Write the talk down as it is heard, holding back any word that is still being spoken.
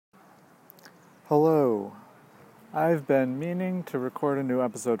Hello. I've been meaning to record a new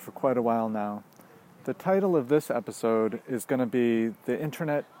episode for quite a while now. The title of this episode is going to be The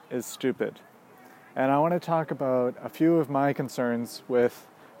Internet is Stupid. And I want to talk about a few of my concerns with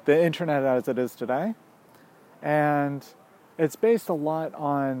the internet as it is today. And it's based a lot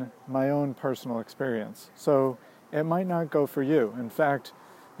on my own personal experience. So it might not go for you. In fact,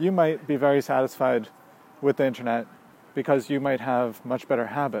 you might be very satisfied with the internet because you might have much better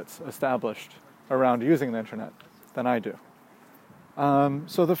habits established around using the internet than I do.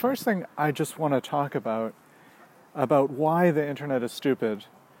 So the first thing I just want to talk about why the internet is stupid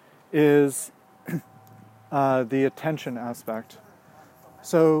is the attention aspect.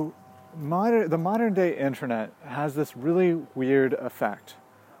 So the modern day internet has this really weird effect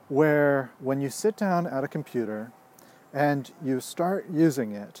where when you sit down at a computer and you start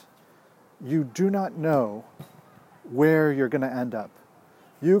using it, you do not know where you're going to end up.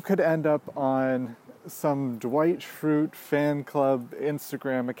 You could end up on some Dwight Schrute fan club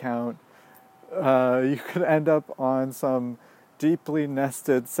Instagram account. You could end up on some deeply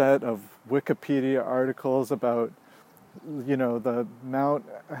nested set of Wikipedia articles about, the Mount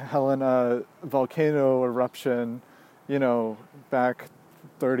Helena volcano eruption, back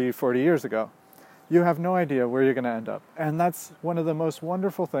 30, 40 years ago. You have no idea where you're going to end up. And that's one of the most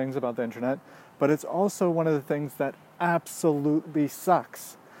wonderful things about the internet, but it's also one of the things that absolutely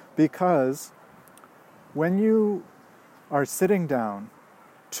sucks, because when you are sitting down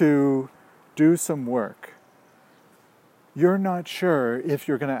to do some work, you're not sure if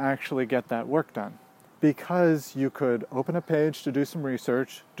you're going to actually get that work done, because you could open a page to do some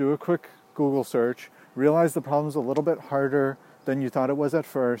research, do a quick Google search, realize the problem's a little bit harder than you thought it was at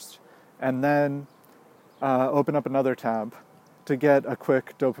first, and then open up another tab to get a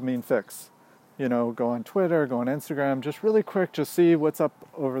quick dopamine fix. Go on Twitter, go on Instagram, just really quick, just see what's up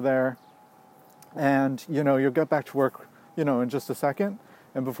over there. And, you'll get back to work, in just a second.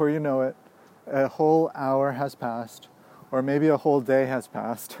 And before you know it, a whole hour has passed, or maybe a whole day has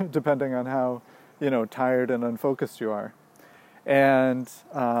passed, depending on how, tired and unfocused you are. And,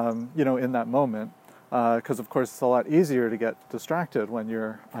 in that moment, because of course it's a lot easier to get distracted when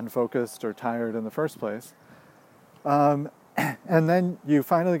you're unfocused or tired in the first place. And then you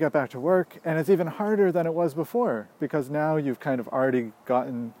finally get back to work, and it's even harder than it was before, because now you've kind of already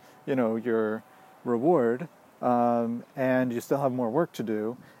gotten, your reward, and you still have more work to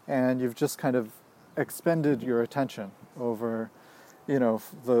do, and you've just kind of expended your attention over,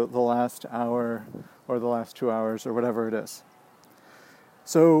 the last hour or the last 2 hours or whatever it is.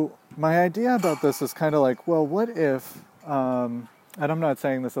 So my idea about this is kind of like, well, what if, and I'm not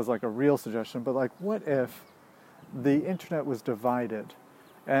saying this as like a real suggestion, but like, what if the internet was divided,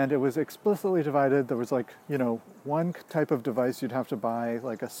 and it was explicitly divided? There was like, one type of device you'd have to buy,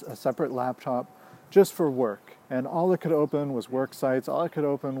 like a separate laptop just for work, and all it could open was work sites, all it could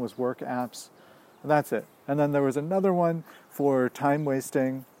open was work apps, and that's it. And then there was another one for time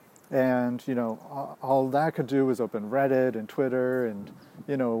wasting, and, all that could do was open Reddit and Twitter and,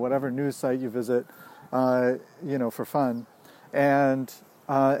 whatever news site you visit, for fun. And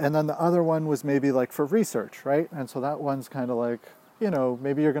then the other one was maybe like for research, right? And so that one's kind of like,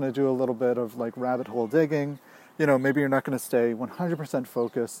 maybe you're going to do a little bit of like rabbit hole digging, maybe you're not going to stay 100%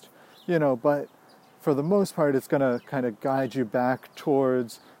 focused, but for the most part, it's going to kind of guide you back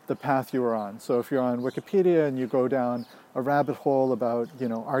towards the path you were on. So if you're on Wikipedia and you go down a rabbit hole about,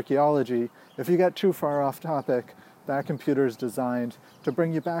 archaeology, if you get too far off topic, that computer is designed to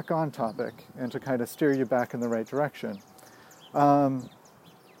bring you back on topic and to kind of steer you back in the right direction. And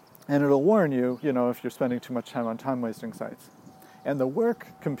it'll warn you, if you're spending too much time on time-wasting sites. And the work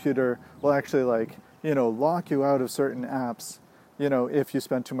computer will actually lock you out of certain apps, if you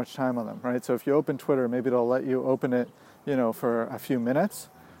spend too much time on them, right? So if you open Twitter, maybe it'll let you open it, for a few minutes.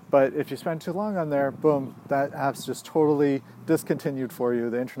 But if you spend too long on there, boom, that app's just totally discontinued for you.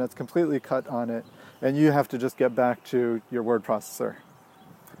 The internet's completely cut on it, and you have to just get back to your word processor.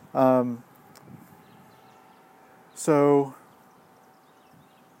 So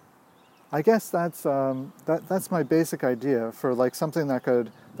I guess that's my basic idea for like something that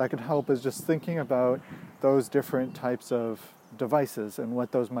could help, is just thinking about those different types of devices and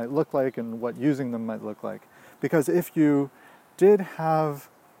what those might look like and what using them might look like. Because if you did have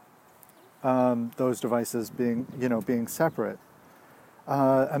those devices being separate,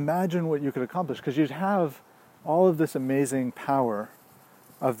 imagine what you could accomplish, because you'd have all of this amazing power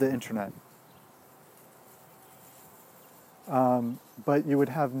of the internet. But you would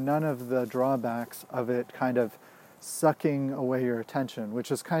have none of the drawbacks of it kind of sucking away your attention,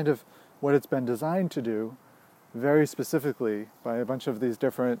 which is kind of what it's been designed to do, very specifically by a bunch of these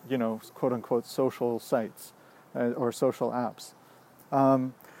different, quote-unquote social sites or social apps.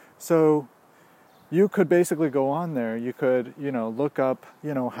 So you could basically go on there. You could, look up,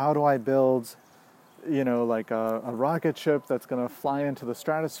 how do I build, like a rocket ship that's going to fly into the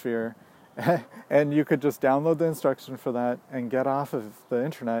stratosphere, and you could just download the instruction for that and get off of the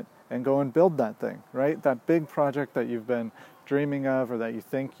internet and go and build that thing, right? That big project that you've been dreaming of or that you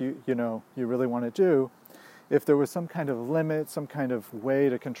think you really want to do. If there was some kind of limit, some kind of way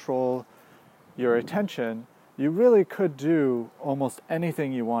to control your attention, you really could do almost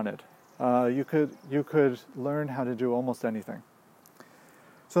anything you wanted. You could learn how to do almost anything.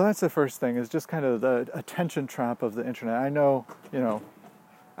 So that's the first thing, is just kind of the attention trap of the internet. I know,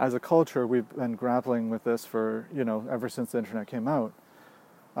 as a culture, we've been grappling with this for, ever since the internet came out.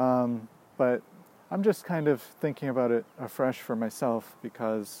 But I'm just kind of thinking about it afresh for myself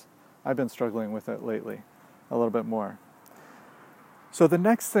because I've been struggling with it lately a little bit more. So the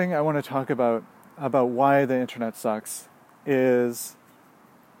next thing I want to talk about why the internet sucks is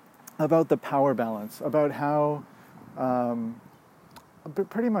about the power balance, about how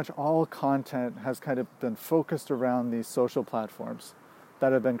pretty much all content has kind of been focused around these social platforms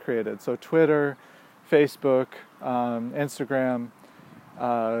that have been created. So Twitter, Facebook, Instagram,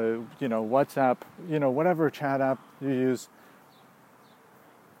 WhatsApp, whatever chat app you use,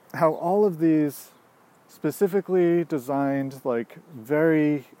 how all of these specifically designed, like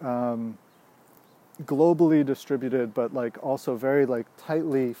very globally distributed, but like also very like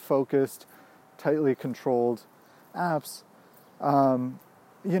tightly focused, tightly controlled apps,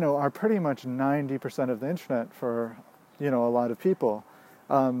 are pretty much 90% of the internet for, a lot of people.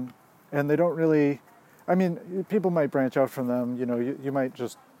 And they don't really, people might branch out from them. You might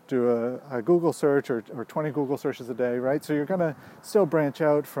just do a Google search or 20 Google searches a day, right? So you're going to still branch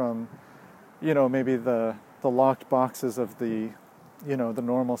out from, maybe the locked boxes of the, the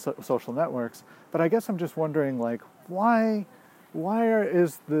normal social networks. But I guess I'm just wondering, like, why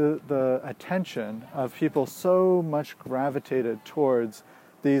is the attention of people so much gravitated towards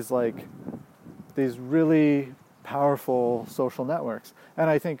these really powerful social networks? And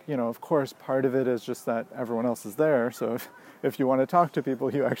I think, of course, part of it is just that everyone else is there. So if you want to talk to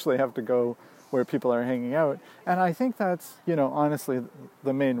people, you actually have to go where people are hanging out. And I think that's, honestly,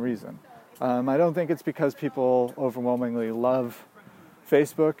 the main reason. I don't think it's because people overwhelmingly love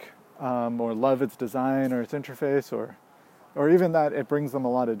Facebook or love its design or its interface or even that it brings them a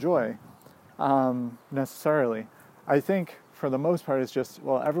lot of joy necessarily. I think for the most part it's just,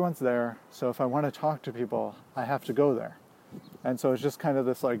 well, everyone's there, so if I want to talk to people, I have to go there. And so it's just kind of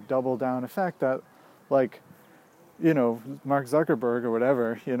this like double down effect that like, Mark Zuckerberg or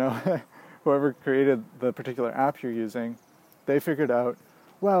whatever, whoever created the particular app you're using, they figured out,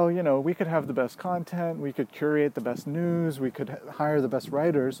 well, we could have the best content, we could curate the best news, we could hire the best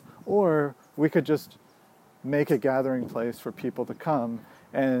writers, or we could just make a gathering place for people to come.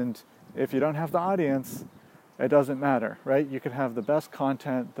 And if you don't have the audience, it doesn't matter, right? You could have the best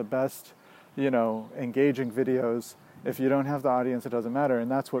content, the best, engaging videos. If you don't have the audience, it doesn't matter.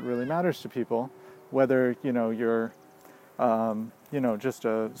 And that's what really matters to people, whether, you're, just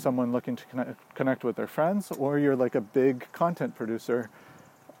someone looking to connect with their friends, or you're like a big content producer.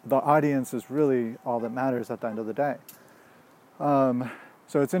 The audience is really all that matters at the end of the day.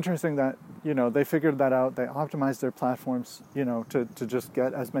 So it's interesting that, they figured that out. They optimized their platforms, to just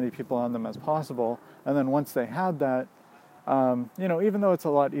get as many people on them as possible. And then once they had that, even though it's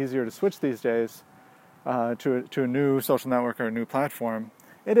a lot easier to switch these days to a new social network or a new platform,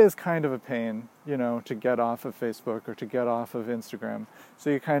 it is kind of a pain, to get off of Facebook or to get off of Instagram.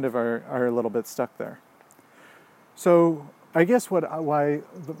 So you kind of are a little bit stuck there. So I guess I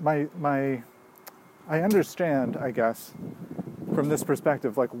understand, I guess, from this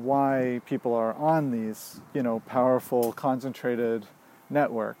perspective, like why people are on these, powerful, concentrated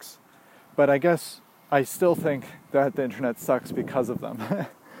networks. But I guess I still think that the internet sucks because of them.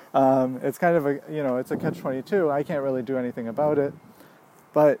 It's kind of it's a catch-22. I can't really do anything about it.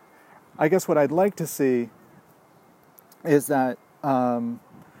 But I guess what I'd like to see is that,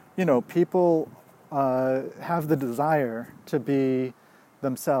 people have the desire to be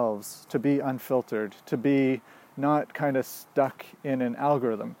themselves, to be unfiltered, to be not kind of stuck in an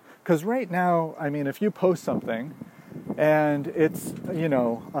algorithm. Because right now, if you post something and it's,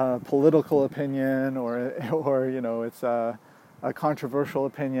 a political opinion or it's a controversial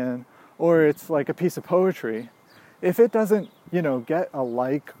opinion, or it's like a piece of poetry, if it doesn't, get a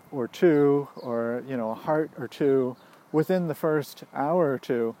like or two or, a heart or two within the first hour or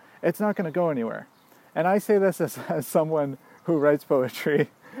two, it's not going to go anywhere. And I say this as someone who writes poetry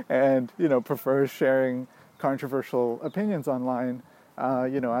and, prefers sharing controversial opinions online,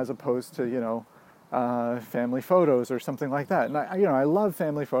 as opposed to, family photos or something like that. And I love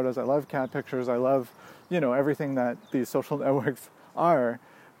family photos. I love cat pictures. I love, everything that these social networks are.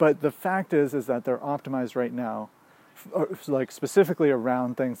 But the fact is that they're optimized right now, like specifically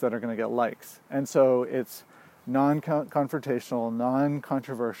around things that are going to get likes. And so it's non-confrontational,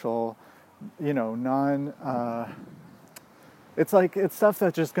 non-controversial, it's stuff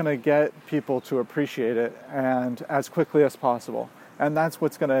that's just going to get people to appreciate it and as quickly as possible. And that's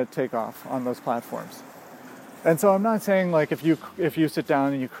what's going to take off on those platforms. And so I'm not saying like if you sit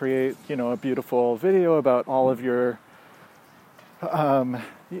down and you create, a beautiful video about all of your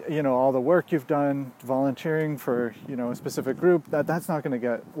all the work you've done volunteering for, a specific group, that's not going to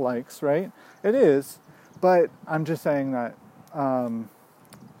get likes, right? It is, but I'm just saying that,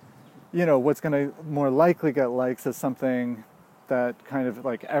 what's going to more likely get likes is something that kind of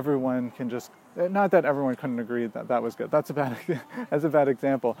like everyone can just, not that everyone couldn't agree that that was good. That's a bad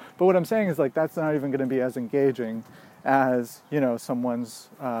example. But what I'm saying is like, that's not even going to be as engaging as, someone's,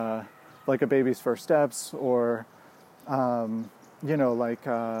 like a baby's first steps or, I don't know, like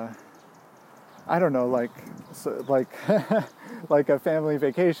a family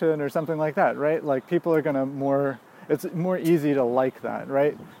vacation or something like that, right? Like people are gonna it's more easy to like that,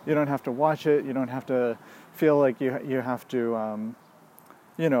 right? You don't have to watch it. You don't have to feel like you have to,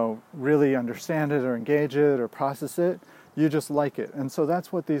 really understand it or engage it or process it. You just like it. And so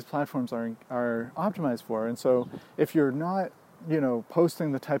that's what these platforms are optimized for. And so if you're not,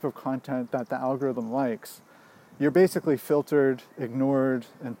 posting the type of content that the algorithm likes, you're basically filtered, ignored,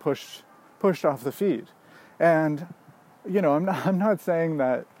 and pushed off the feed. And, I'm not saying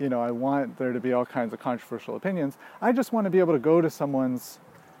that, I want there to be all kinds of controversial opinions. I just want to be able to go to someone's,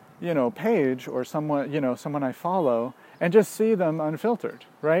 page or someone I follow and just see them unfiltered,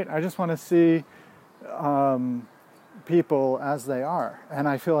 right? I just want to see people as they are. And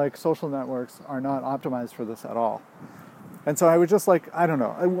I feel like social networks are not optimized for this at all. And so I would just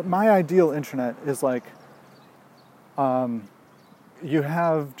my ideal internet is like, you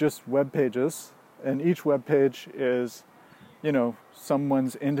have just web pages, and each web page is,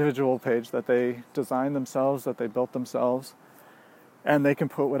 someone's individual page that they designed themselves, that they built themselves, and they can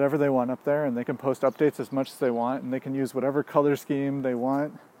put whatever they want up there, and they can post updates as much as they want, and they can use whatever color scheme they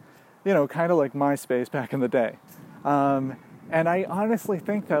want, kind of like MySpace back in the day. And I honestly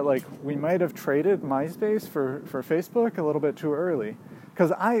think that like we might have traded MySpace for Facebook a little bit too early.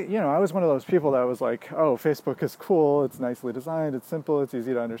 Because I was one of those people that was like, oh, Facebook is cool, it's nicely designed, it's simple, it's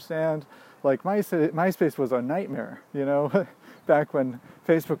easy to understand. Like MySpace was a nightmare, back when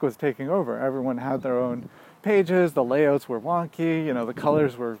Facebook was taking over. Everyone had their own pages, the layouts were wonky, the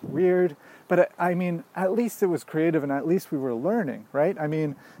colors were weird. But at least it was creative and at least we were learning, right?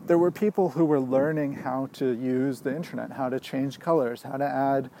 There were people who were learning how to use the internet, how to change colors, how to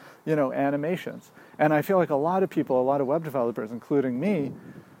add, animations. And I feel like a lot of web developers, including me,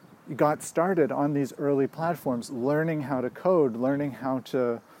 got started on these early platforms, learning how to code, learning how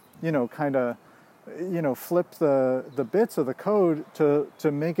to, flip the bits of the code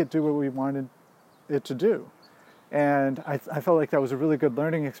to make it do what we wanted it to do. And I felt like that was a really good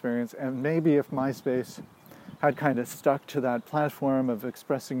learning experience. And maybe if MySpace had kind of stuck to that platform of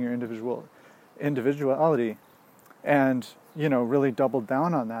expressing your individuality and, really doubled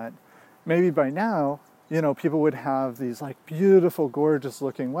down on that, maybe by now, people would have these like beautiful, gorgeous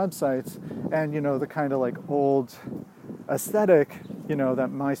looking websites and, the kind of like old aesthetic, that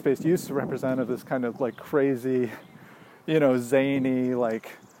MySpace used to represent of this kind of like crazy, zany,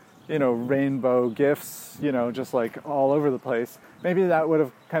 like, rainbow GIFs, just like all over the place. Maybe that would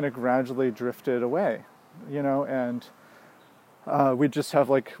have kind of gradually drifted away, and we just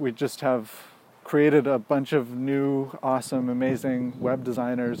have created a bunch of new, awesome, amazing web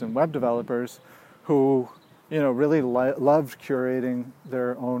designers and web developers who, really loved curating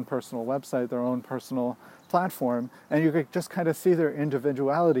their own personal website, their own personal platform, and you could just kind of see their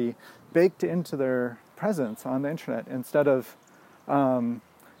individuality baked into their presence on the internet instead of,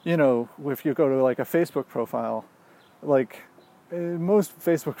 if you go to like a Facebook profile, like most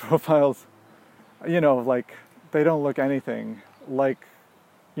Facebook profiles, like they don't look anything like,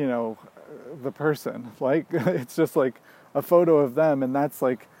 the person. Like it's just like a photo of them, and that's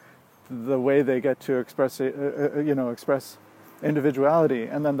like the way they get to express individuality.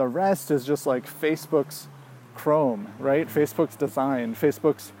 And then the rest is just like Facebook's chrome, right? Facebook's design,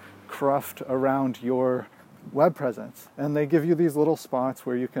 Facebook's craft around your web presence. And they give you these little spots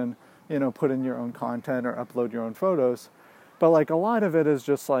where you can, put in your own content or upload your own photos. But like a lot of it is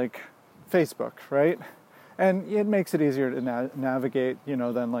just like Facebook, right? And it makes it easier to navigate,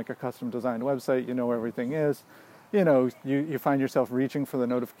 than like a custom designed website. You know where everything is. You find yourself reaching for the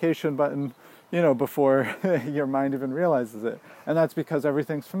notification button, before your mind even realizes it. And that's because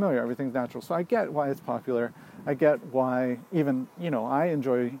everything's familiar, everything's natural. So I get why it's popular. I get why even, I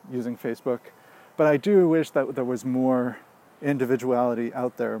enjoy using Facebook. But I do wish that there was more individuality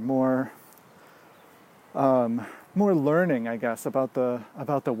out there, more learning, I guess, about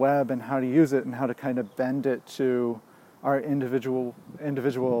the web and how to use it and how to kind of bend it to our individual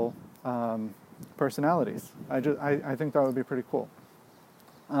personalities. I think that would be pretty cool.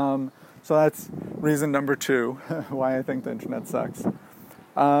 So that's reason number 2 why I think the internet sucks,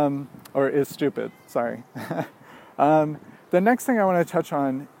 or is stupid. Sorry. The next thing I want to touch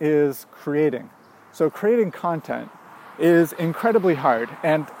on is creating. So creating content is incredibly hard,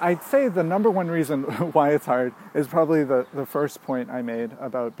 and I'd say the number one reason why it's hard is probably the first point I made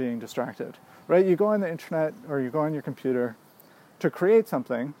about being distracted, right? You go on the internet or you go on your computer to create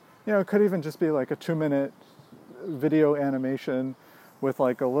something. It could even just be like a 2-minute video animation with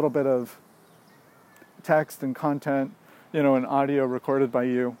like a little bit of text and content, and audio recorded by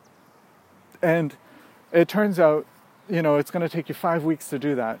you. And it turns out, it's going to take you 5 weeks to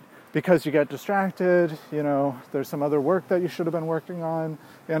do that because you get distracted, there's some other work that you should have been working on.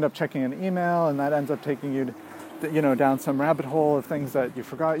 You end up checking an email, and that ends up taking you, down some rabbit hole of things that you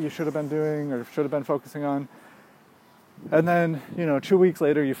forgot you should have been doing or should have been focusing on. And then, 2 weeks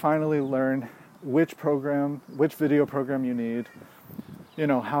later, you finally learn which video program you need,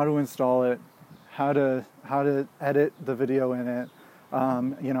 how to install it, how to edit the video in it, how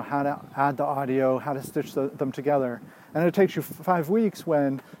to add the audio, how to stitch them together. And it takes you 5 weeks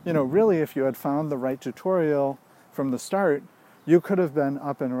when, really if you had found the right tutorial from the start, you could have been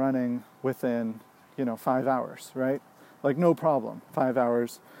up and running within, 5 hours, right? Like no problem, 5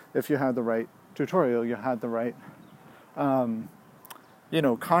 hours. If you had the right tutorial, you had the right,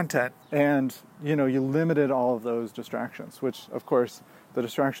 content, and, you limited all of those distractions, which of course the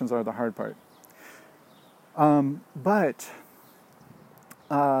distractions are the hard part. But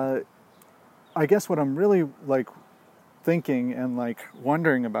I guess what I'm really thinking and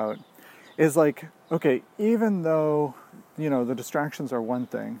wondering about is okay, even though, the distractions are one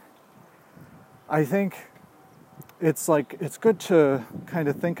thing, I think it's good to kind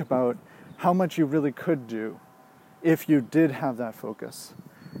of think about how much you really could do if you did have that focus.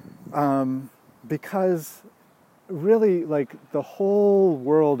 Because really the whole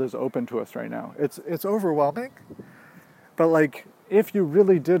world is open to us right now. It's overwhelming, but if you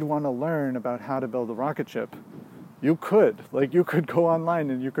really did want to learn about how to build a rocket ship, you could go online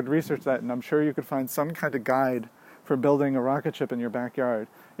and you could research that, and I'm sure you could find some kind of guide for building a rocket ship in your backyard.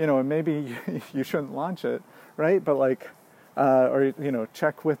 And maybe you shouldn't launch it, right? But or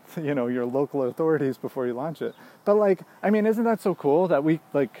check with your local authorities before you launch it. But isn't that so cool that we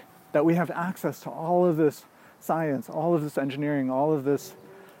have access to all of this science, all of this engineering, all of this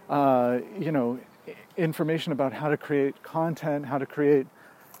information about how to create content, how to create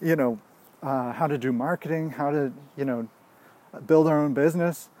how to do marketing, how to build our own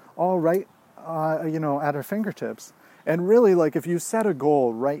business, all right at our fingertips. And really, if you set a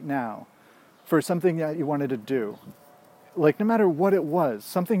goal right now for something that you wanted to do, no matter what it was,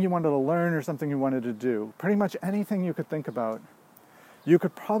 something you wanted to learn or something you wanted to do, pretty much anything you could think about, you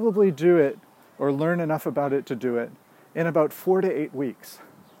could probably do it or learn enough about it to do it in about 4 to 8 weeks.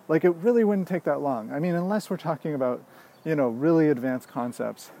 It really wouldn't take that long. Unless we're talking about, really advanced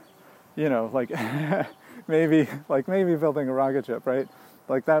concepts, maybe building a rocket ship, right?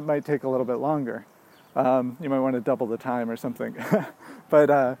 That might take a little bit longer. You might want to double the time or something.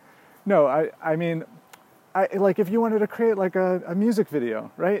 But no, if you wanted to create a music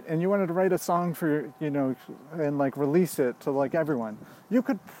video, right? And you wanted to write a song for, and release it to everyone, you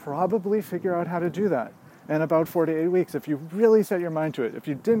could probably figure out how to do that in about 4 to 8 weeks if you really set your mind to it. If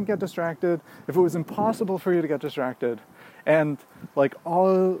you didn't get distracted, if it was impossible for you to get distracted, and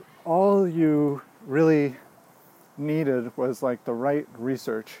all you really needed was the right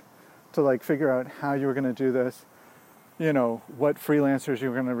research to figure out how you were going to do this, what freelancers you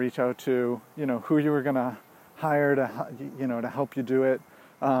were going to reach out to, who you were going to hire to help you do it,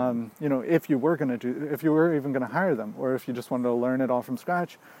 if you were even going to hire them, or if you just wanted to learn it all from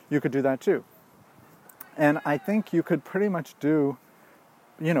scratch, you could do that too. And I think you could pretty much do,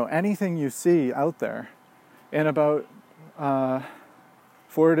 anything you see out there in about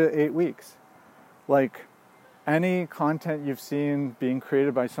 4 to 8 weeks. Any content you've seen being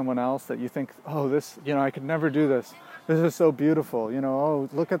created by someone else that you think, oh, this, I could never do this. This is so beautiful. Oh,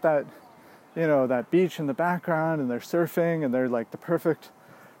 look at that, that beach in the background, and they're surfing, and they're the perfect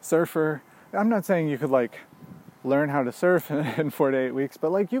surfer. I'm not saying you could learn how to surf in 4 to 8 weeks,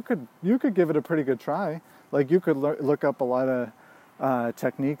 but like you could give it a pretty good try. Like you could look up a lot of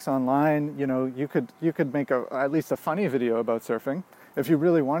techniques online. You know, you could make at least a funny video about surfing if you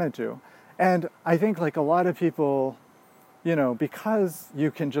really wanted to. And I think like a lot of people, you know, because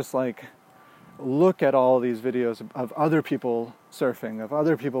you can just like look at all these videos of other people surfing, of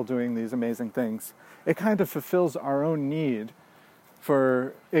other people doing these amazing things, it kind of fulfills our own need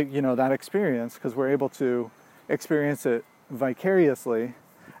for, you know, that experience, because we're able to experience it vicariously.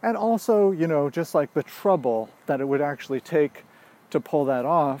 And also, you know, just like the trouble that it would actually take to pull that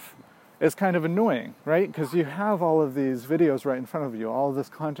off is kind of annoying, right? Because you have all of these videos right in front of you, all of this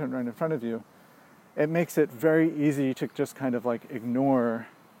content right in front of you. It makes it very easy to just kind of like ignore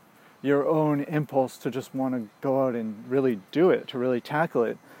your own impulse to just want to go out and really do it, to really tackle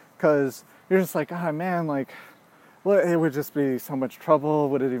it. Because you're just like, ah, man, like, well, it would just be so much trouble.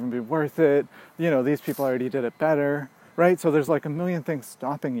 Would it even be worth it? You know, these people already did it better, right? So there's like a million things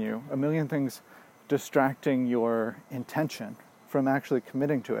stopping you, a million things distracting your intention from actually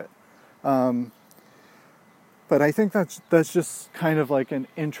committing to it. But I think that's just kind of like an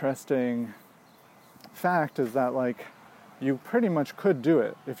interesting fact, is that like you pretty much could do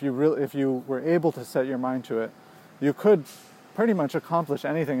it if you were able to set your mind to it. You could pretty much accomplish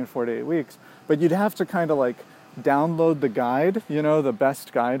anything in 4 to 8 weeks, but you'd have to kind of like download the guide, you know, the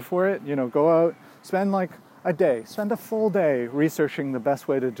best guide for it. You know, go out, spend like spend a full day researching the best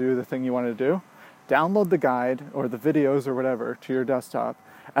way to do the thing you want to do. Download the guide or the videos or whatever to your desktop,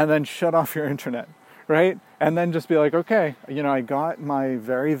 and then shut off your internet, right? And then just be like, okay, you know, I got my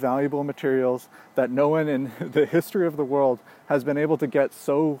very valuable materials that no one in the history of the world has been able to get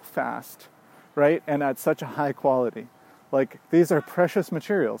so fast, right? And at such a high quality. Like, these are precious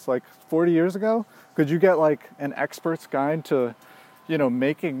materials. Like 40 years ago, could you get like an expert's guide to, you know,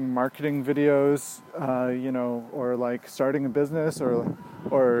 making marketing videos, you know, or like starting a business,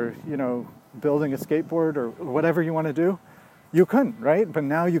 or, you know, building a skateboard or whatever you want to do? You couldn't, right? But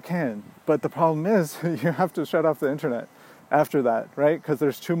now you can. But the problem is you have to shut off the internet after that, right? Because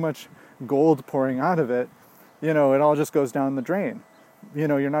there's too much gold pouring out of it. You know, it all just goes down the drain. You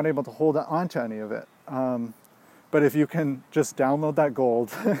know, you're not able to hold on to any of it. But if you can just download that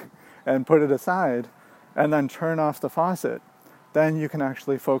gold and put it aside and then turn off the faucet, then you can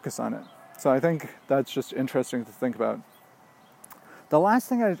actually focus on it. So I think that's just interesting to think about. The last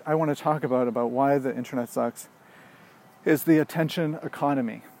thing I want to talk about why the internet sucks is the attention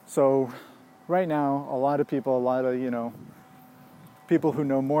economy. So right now, a lot of, you know, people who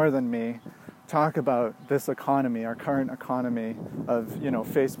know more than me talk about this economy, our current economy of, you know,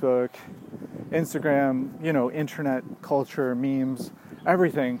 Facebook, Instagram, you know, internet culture, memes,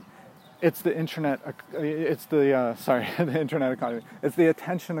 everything. It's the internet, the internet economy. It's the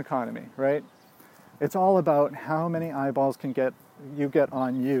attention economy, right? It's all about how many eyeballs you get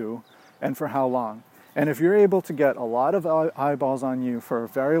on you and for how long. And if you're able to get a lot of eyeballs on you for a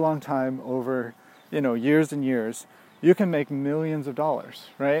very long time, over, you know, years and years, you can make millions of dollars,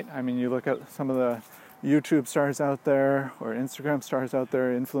 right? I mean, you look at some of the YouTube stars out there or Instagram stars out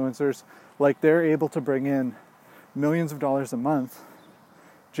there, influencers, like they're able to bring in millions of dollars a month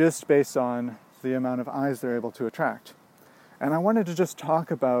just based on the amount of eyes they're able to attract. And I wanted to just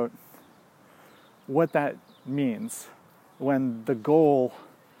talk about what that means when the goal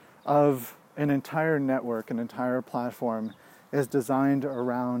of an entire network, an entire platform is designed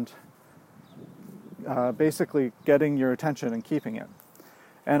around basically getting your attention and keeping it.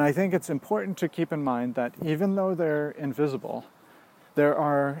 And I think it's important to keep in mind that even though they're invisible, there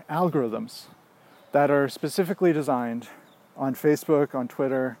are algorithms that are specifically designed on Facebook, on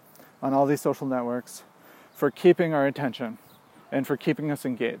Twitter, on all these social networks for keeping our attention and for keeping us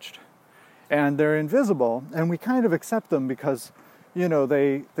engaged. And they're invisible, and we kind of accept them because, you know,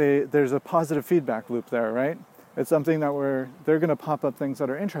 there's a positive feedback loop there, right? It's something that they're going to pop up things that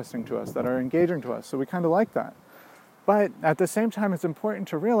are interesting to us, that are engaging to us, so we kind of like that. But at the same time, it's important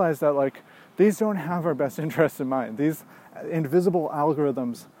to realize that, like, these don't have our best interests in mind. These invisible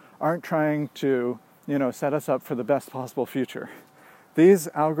algorithms aren't trying to, you know, set us up for the best possible future. These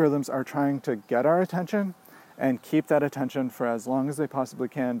algorithms are trying to get our attention and keep that attention for as long as they possibly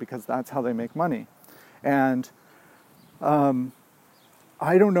can, because that's how they make money. And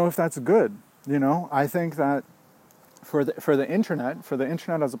I don't know if that's good. You know, I think that for the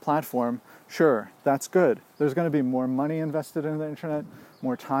internet as a platform, sure, that's good. There's going to be more money invested in the internet,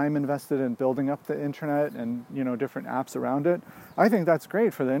 more time invested in building up the internet and, you know, different apps around it. I think that's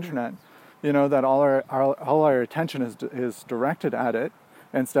great for the internet. You know, that all our attention is directed at it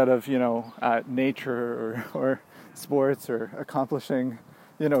instead of, you know, at nature or sports or accomplishing,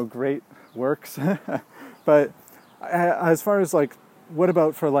 you know, great works. But as far as like, what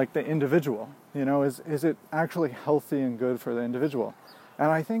about for like the individual? You know, is it actually healthy and good for the individual?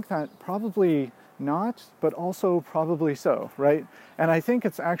 And I think that probably not, but also probably so, right? And I think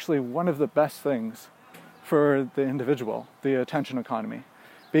it's actually one of the best things for the individual, the attention economy.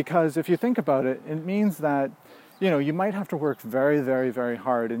 Because if you think about it, it means that, you know, you might have to work very, very, very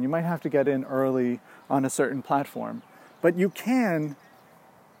hard, and you might have to get in early on a certain platform. But you can,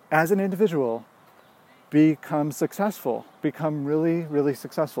 as an individual, become successful, become really, really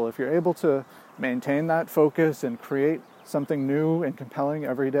successful. If you're able to maintain that focus and create something new and compelling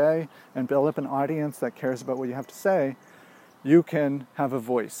every day and build up an audience that cares about what you have to say, you can have a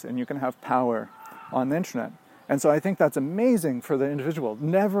voice and you can have power on the internet. And so I think that's amazing for the individual.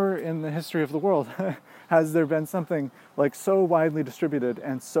 Never in the history of the world has there been something like so widely distributed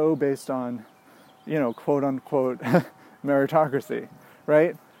and so based on, you know, quote unquote meritocracy,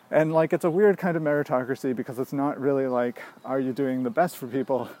 right? And like, it's a weird kind of meritocracy because it's not really like, are you doing the best for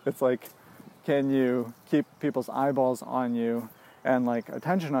people? It's like, can you keep people's eyeballs on you and like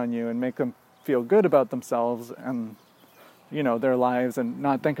attention on you and make them feel good about themselves and, you know, their lives and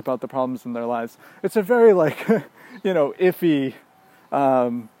not think about the problems in their lives. It's a very like, you know, iffy,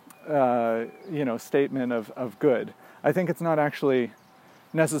 you know, statement of good. I think it's not actually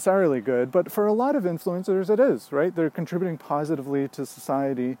necessarily good, but for a lot of influencers it is, right? They're contributing positively to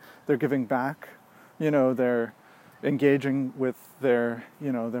society. They're giving back, you know, they're engaging with their,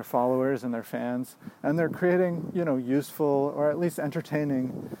 you know, their followers and their fans, and they're creating, you know, useful or at least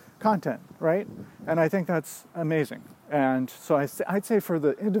entertaining content, right? And I think that's amazing. And so I'd say for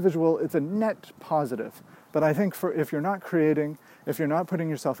the individual, it's a net positive. But I think for if you're not creating, if you're not putting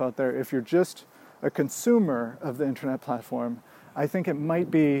yourself out there, if you're just a consumer of the internet platform, I think it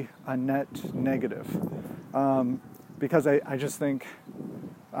might be a net negative. Because I just think,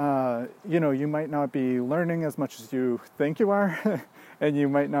 you know, you might not be learning as much as you think you are, and you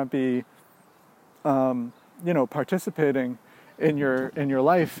might not be, you know, participating in your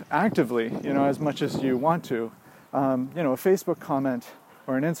life actively, you know, as much as you want to. You know, a Facebook comment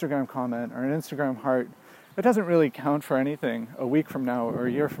or an Instagram comment or an Instagram heart, it doesn't really count for anything a week from now or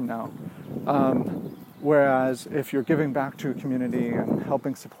a year from now. Whereas if you're giving back to a community and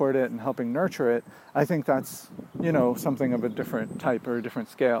helping support it and helping nurture it, I think that's, you know, something of a different type or a different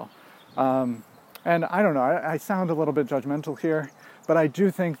scale. And I don't know, I sound a little bit judgmental here, but I do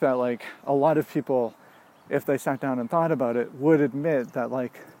think that like a lot of people, if they sat down and thought about it, would admit that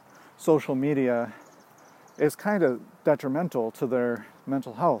like social media is kind of detrimental to their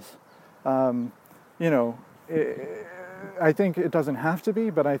mental health. You know, I think it doesn't have to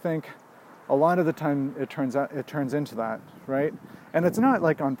be, but I think a lot of the time it turns into that, right? And it's not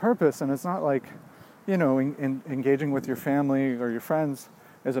like on purpose, and it's not like, you know, engaging with your family or your friends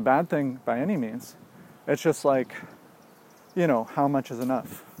is a bad thing by any means. It's just like, you know, how much is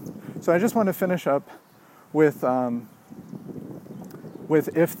enough? So I just want to finish up with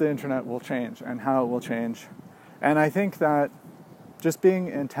if the internet will change and how it will change. And I think that just being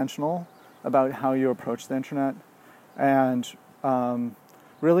intentional about how you approach the internet and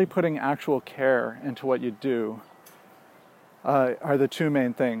really putting actual care into what you do are the two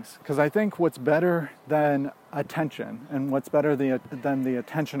main things. Because I think what's better than attention and what's better than the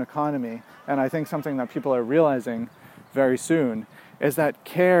attention economy, and I think something that people are realizing very soon, is that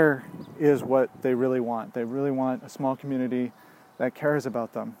care is what they really want. They really want a small community that cares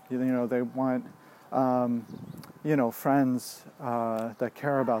about them. You know, they want, you know, friends that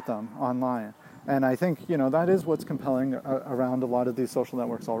care about them online. And I think, you know, that is what's compelling around a lot of these social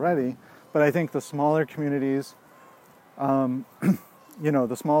networks already. But I think the smaller communities, you know,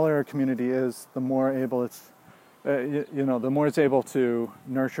 the smaller a community is, the more able it's, you know, the more it's able to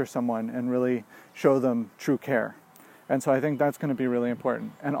nurture someone and really show them true care. And so I think that's going to be really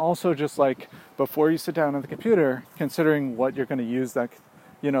important. And also just like before you sit down at the computer, considering what you're going to use that,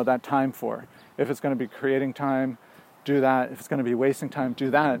 you know, that time for. If it's going to be creating time, do that. If it's going to be wasting time, do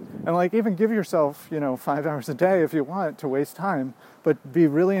that. And like even give yourself, you know, 5 hours a day if you want to waste time, but be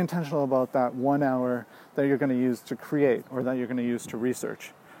really intentional about that 1 hour that you're going to use to create or that you're going to use to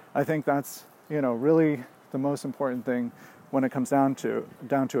research. I think that's, you know, really the most important thing when it comes down to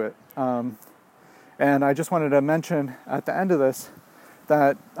it. And I just wanted to mention at the end of this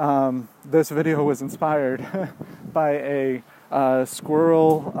that this video was inspired by a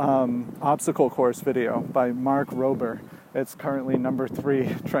squirrel obstacle course video by Mark Rober. It's currently number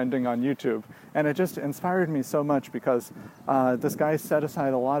 3 trending on YouTube. And it just inspired me so much because this guy set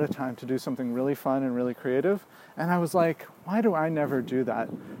aside a lot of time to do something really fun and really creative. And I was like, why do I never do that?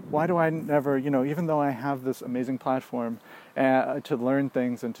 why do I never, even though I have this amazing platform to learn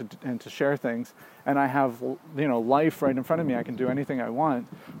things and to share things, and I have, life right in front of me, I can do anything I want,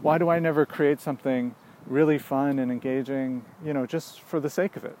 why do I never create something really fun and engaging, just for the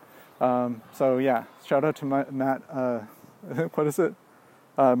sake of it? So yeah, shout out to Matt, what is it?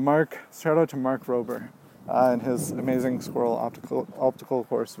 Mark, shout out to Mark Rober and his amazing squirrel obstacle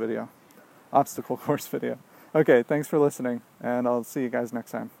course video. Okay, thanks for listening, and I'll see you guys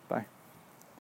next time. Bye.